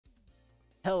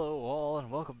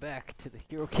welcome back to the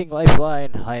HeroKing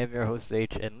Lifeline. I am your host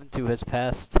H, and Lintu has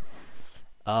passed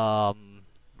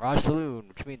Mirage Saloon,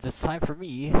 which means it's time for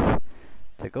me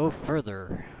to go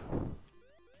further.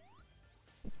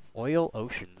 Oil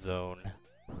Ocean Zone.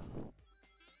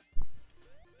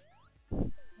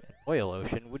 An oil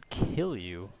ocean would kill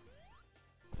you.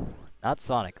 Not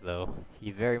Sonic though.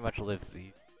 He very much lives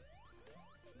the.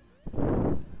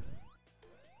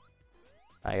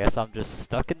 I guess I'm just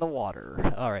stuck in the water.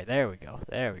 Alright, there we go.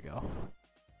 There we go.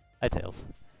 Hi, Tails.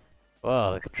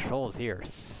 Whoa, the controls here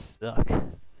suck.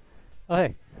 Oh,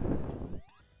 hey.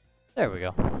 There we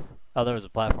go. Oh, there was a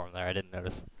platform there. I didn't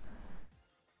notice.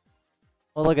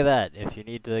 Well, look at that. If you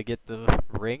need to get the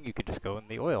ring, you can just go in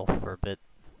the oil for a bit.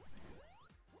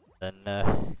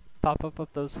 Then, pop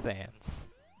up those fans.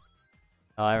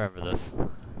 Oh, I remember this.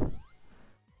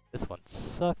 This one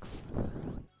sucks.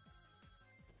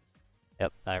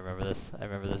 Yep, I remember this. I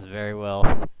remember this very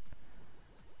well.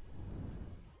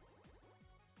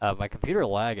 My computer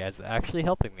lag is actually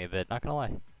helping me a bit, not gonna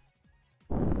lie.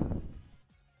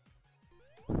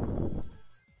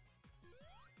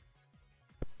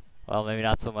 Well, maybe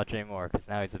not so much anymore, because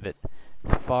now he's a bit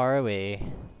far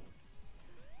away.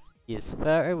 He is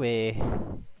far away.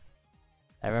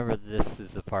 I remember this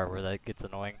is the part where that gets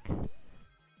annoying.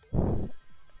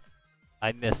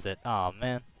 I missed it. Aw,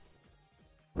 man.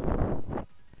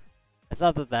 It's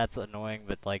not that that's annoying,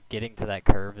 but like getting to that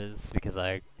curve is, because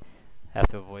I have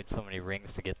to avoid so many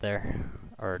rings to get there.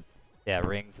 Or, yeah,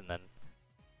 rings and then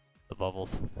the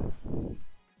bubbles.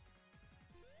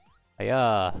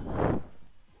 Hiya!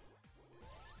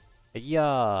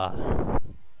 Hiya!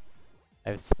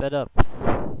 I've sped up.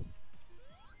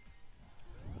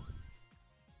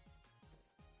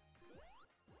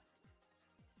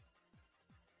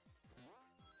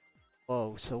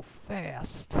 Whoa, so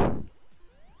fast!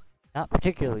 Not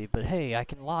particularly, but hey, I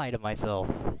can lie to myself.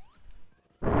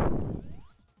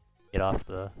 Get off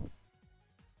the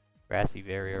grassy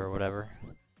barrier or whatever.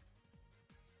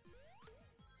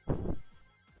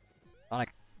 Sonic!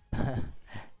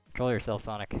 Control yourself,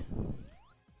 Sonic.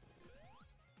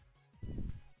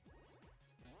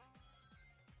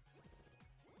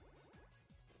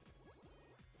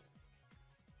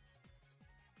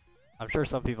 I'm sure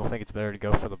some people think it's better to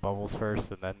go for the bubbles first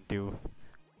and then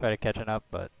try to catching up,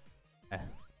 but I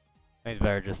think it's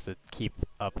better just to keep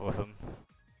up with them.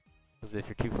 Because if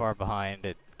you're too far behind,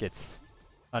 it gets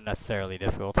unnecessarily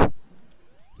difficult.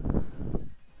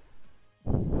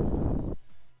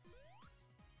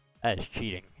 That is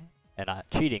cheating. And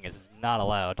cheating is not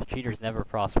allowed. Cheaters never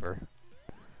prosper.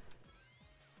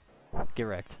 Get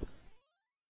wrecked.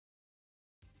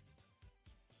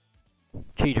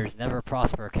 Cheaters never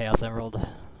prosper, Chaos Emerald.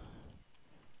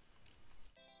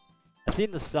 I've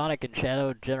seen the Sonic and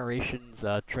Shadow Generations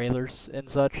trailers and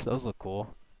such. Those look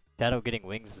cool. Shadow getting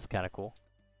wings is kind of cool.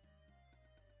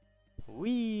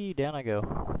 Whee! Down I go.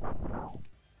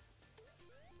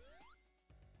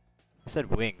 I said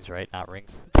wings, right? Not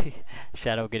rings.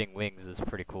 Shadow getting wings is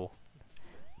pretty cool.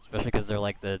 Especially because they're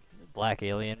like the black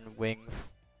alien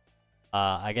wings.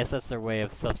 I guess that's their way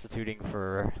of substituting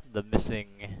for the missing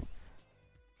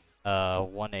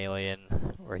one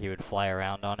alien where he would fly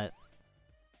around on it.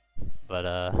 But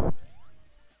I think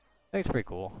it's pretty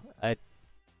cool. I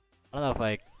don't know if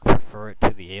I prefer it to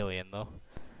the alien though.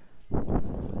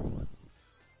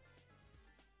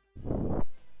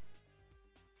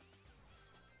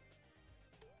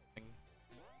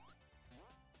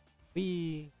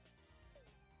 Whee!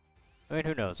 I mean,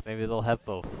 who knows? Maybe they'll have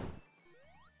both.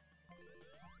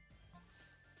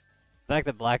 The fact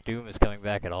that Black Doom is coming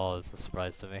back at all is a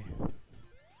surprise to me.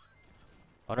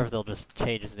 I wonder if they'll just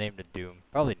change his name to Doom.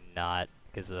 Probably not,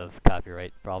 because of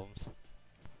copyright problems.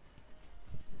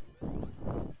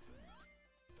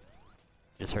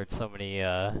 Just heard so many,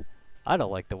 I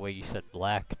don't like the way you said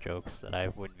black jokes that I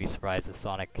wouldn't be surprised if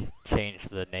Sonic changed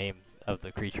the name of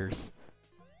the creatures.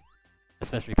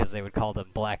 Especially because they would call them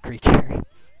black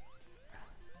creatures.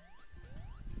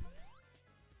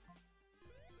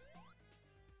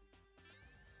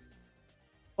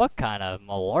 What kind of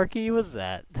malarkey was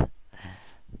that?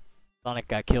 Sonic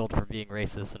got killed for being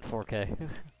racist in 4K.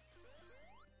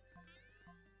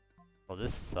 Well,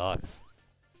 this sucks.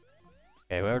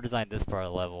 Okay, whoever designed this part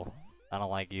of the level, I don't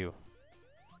like you.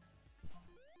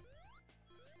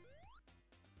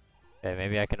 Okay,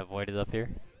 maybe I can avoid it up here.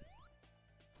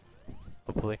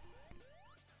 Hopefully.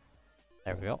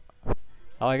 There we go.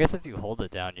 Oh, I guess if you hold it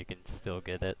down, you can still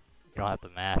get it. You don't have to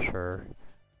mash or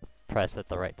press at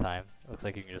the right time. Looks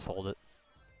like you can just hold it.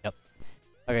 Yep.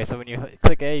 Okay, so when you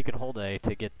click A, you can hold A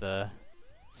to get the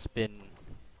spin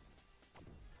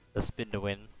to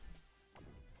win.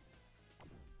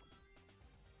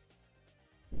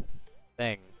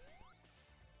 thing.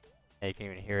 Yeah, you can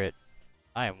even hear it.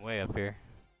 I am way up here.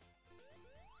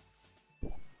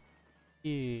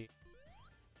 Yee.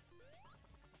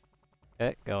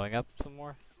 Okay, going up some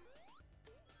more.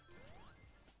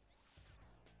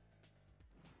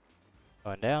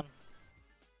 Going down.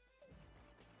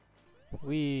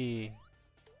 Whee!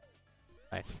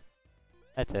 Nice.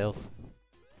 Hi, Tails.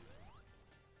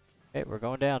 Okay, we're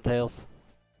going down, Tails.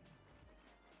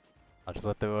 I'll just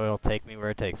let the oil take me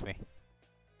where it takes me.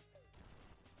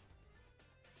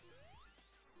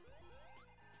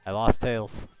 I lost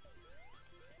Tails.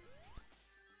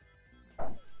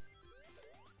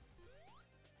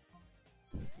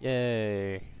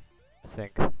 Yay! I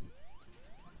think.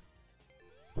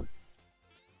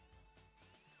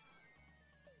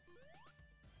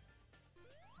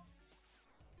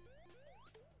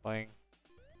 Boing.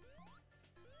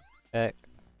 Okay.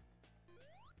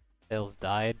 Tails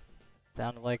died.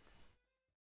 Sounded like.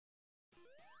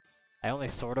 I only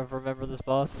sort of remember this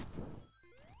boss.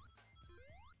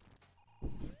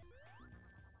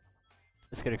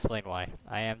 This could explain why.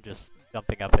 I am just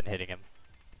jumping up and hitting him.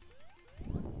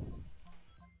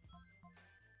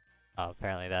 Oh,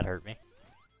 apparently that hurt me.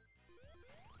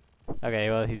 Okay,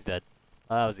 well, he's dead.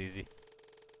 Well, that was easy.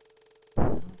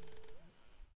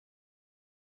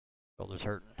 Shoulder's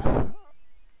hurting.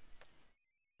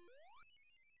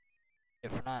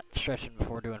 If we're not stretching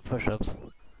before doing push-ups.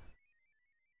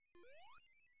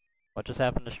 What just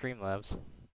happened to Streamlabs?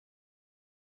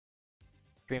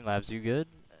 Streamlabs, you good?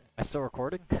 Am I still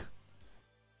recording?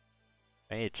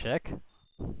 I need to check.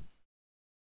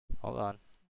 Hold on.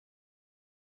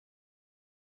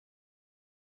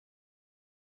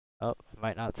 Oh, it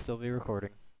might not still be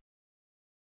recording.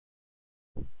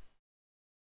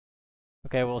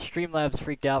 Okay, well, Streamlabs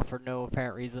freaked out for no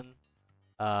apparent reason.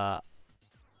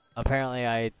 Apparently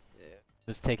I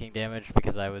was taking damage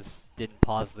because I didn't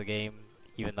pause the game,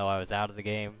 even though I was out of the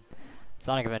game.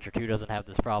 Sonic Adventure 2 doesn't have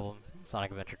this problem.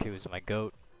 Sonic Adventure 2 is my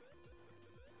GOAT.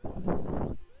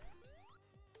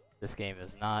 This game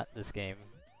is not. This game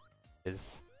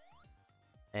is...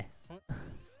 eh.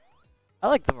 I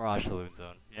like the Mirage Saloon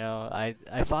Zone. You know,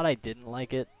 I thought I didn't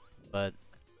like it, but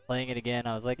playing it again,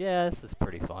 I was like, yeah, this is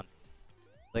pretty fun.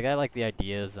 Like, I like the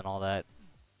ideas and all that.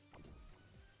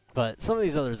 But some of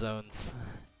these other zones,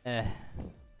 eh.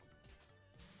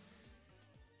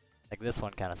 Like, this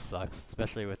one kind of sucks,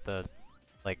 especially with the,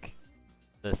 like,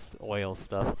 this oil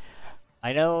stuff.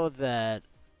 I know that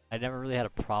I never really had a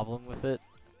problem with it,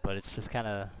 but it's just kind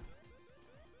of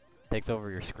takes over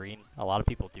your screen. A lot of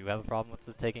people do have a problem with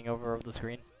the taking over of the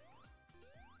screen.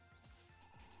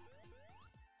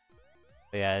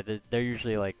 But yeah, they're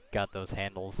usually, like, got those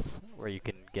handles where you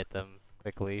can get them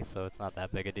quickly, so it's not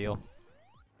that big a deal.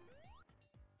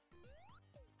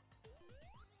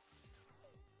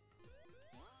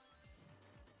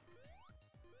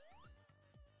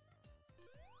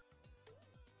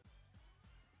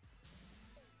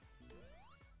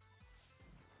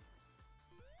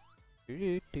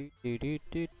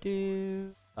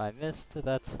 I missed,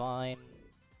 that's fine.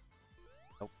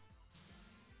 Nope.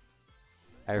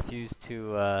 I refuse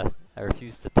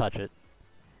to touch it.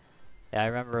 Yeah, I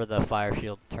remember the fire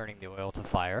shield turning the oil to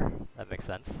fire. That makes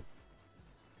sense.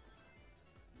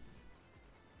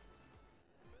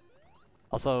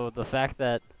 Also, the fact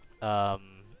that,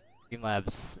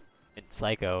 Streamlabs went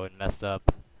psycho and messed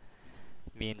up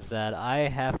means that I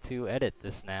have to edit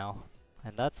this now.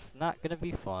 And that's not gonna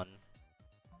be fun.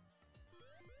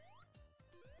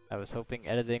 I was hoping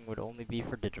editing would only be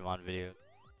for Digimon videos,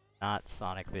 not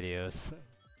Sonic videos.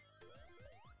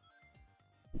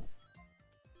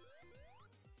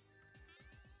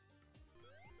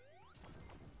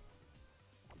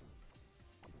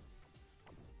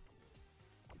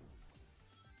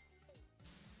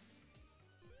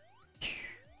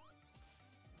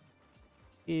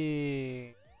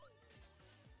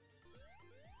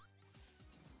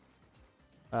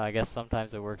 I guess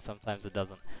sometimes it works, sometimes it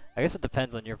doesn't. I guess it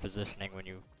depends on your positioning when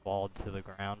you fall to the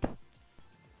ground.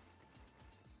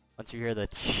 Once you hear the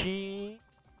chee,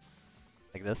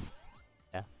 like this,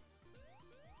 yeah.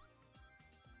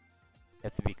 You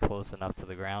have to be close enough to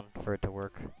the ground for it to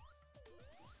work.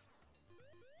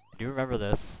 I do remember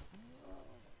this.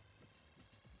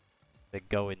 They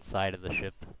go inside of the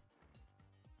ship.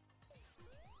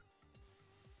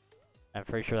 I'm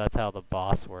pretty sure that's how the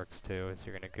boss works too, is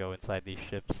you're gonna go inside these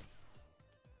ships.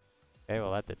 Okay,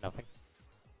 well that did nothing.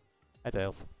 Hi,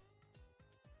 Tails.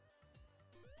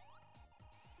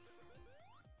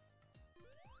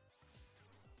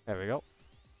 There we go.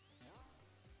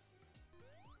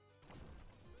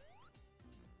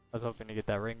 I was hoping to get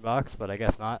that ring box, but I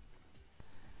guess not.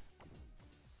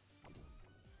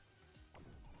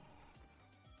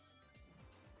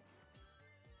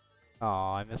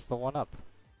 Aw, I missed the one up.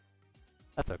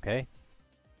 That's okay.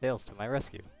 Tails to my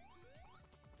rescue.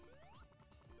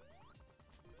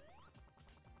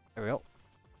 There we go.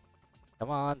 Come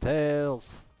on,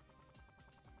 Tails!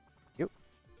 Yep.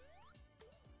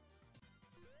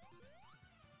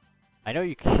 I know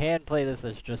you can play this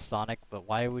as just Sonic, but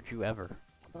why would you ever?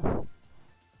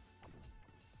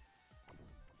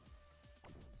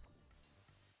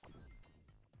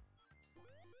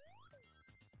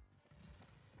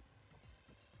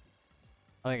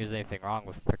 I don't think there's anything wrong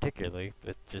with particularly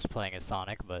with just playing as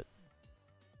Sonic, but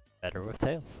better with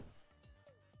Tails.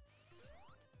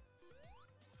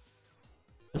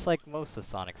 Just like most of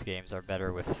Sonic's games are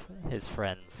better with his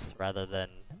friends rather than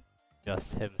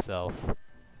just himself.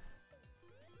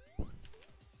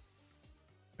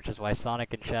 Which is why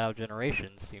Sonic in Shadow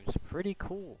Generations seems pretty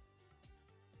cool.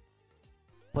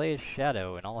 Play as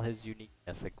Shadow in all his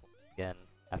uniqueness again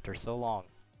after so long.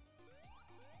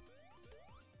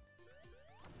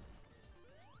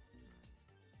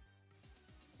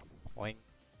 Boing,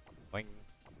 boing,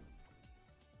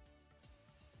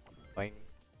 boing.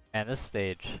 And this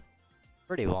stage,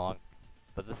 pretty long,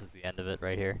 but this is the end of it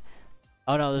right here.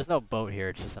 Oh no, there's no boat here,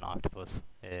 it's just an octopus.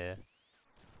 Yeah.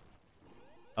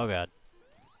 Oh god.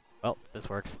 Well, this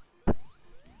works.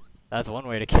 That's one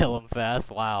way to kill him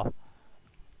fast, wow.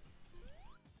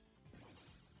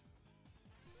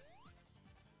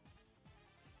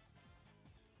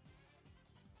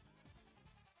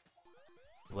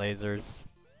 Lasers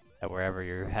at wherever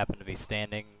you happen to be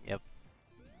standing, yep.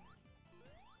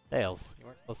 Tails, you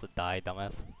weren't supposed to die,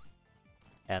 dumbass.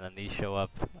 And then these show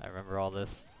up, I remember all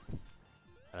this.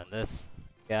 And then this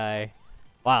guy.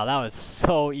 Wow, that was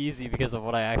so easy because of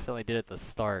what I accidentally did at the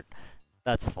start.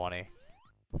 That's funny.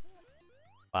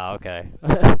 Wow, okay.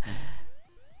 Alright,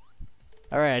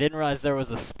 I didn't realize there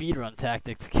was a speedrun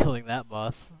tactic to killing that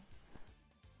boss.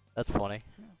 That's funny.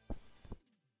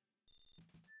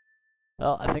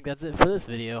 Well, I think that's it for this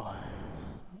video.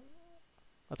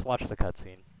 Let's watch the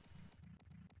cutscene.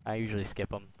 I usually skip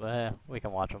them, but we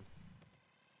can watch them.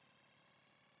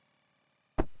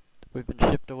 We've been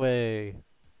shipped away.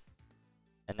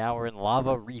 And now we're in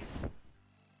Lava Reef.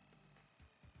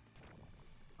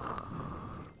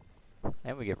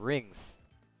 And we get rings.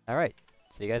 Alright,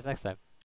 see you guys next time.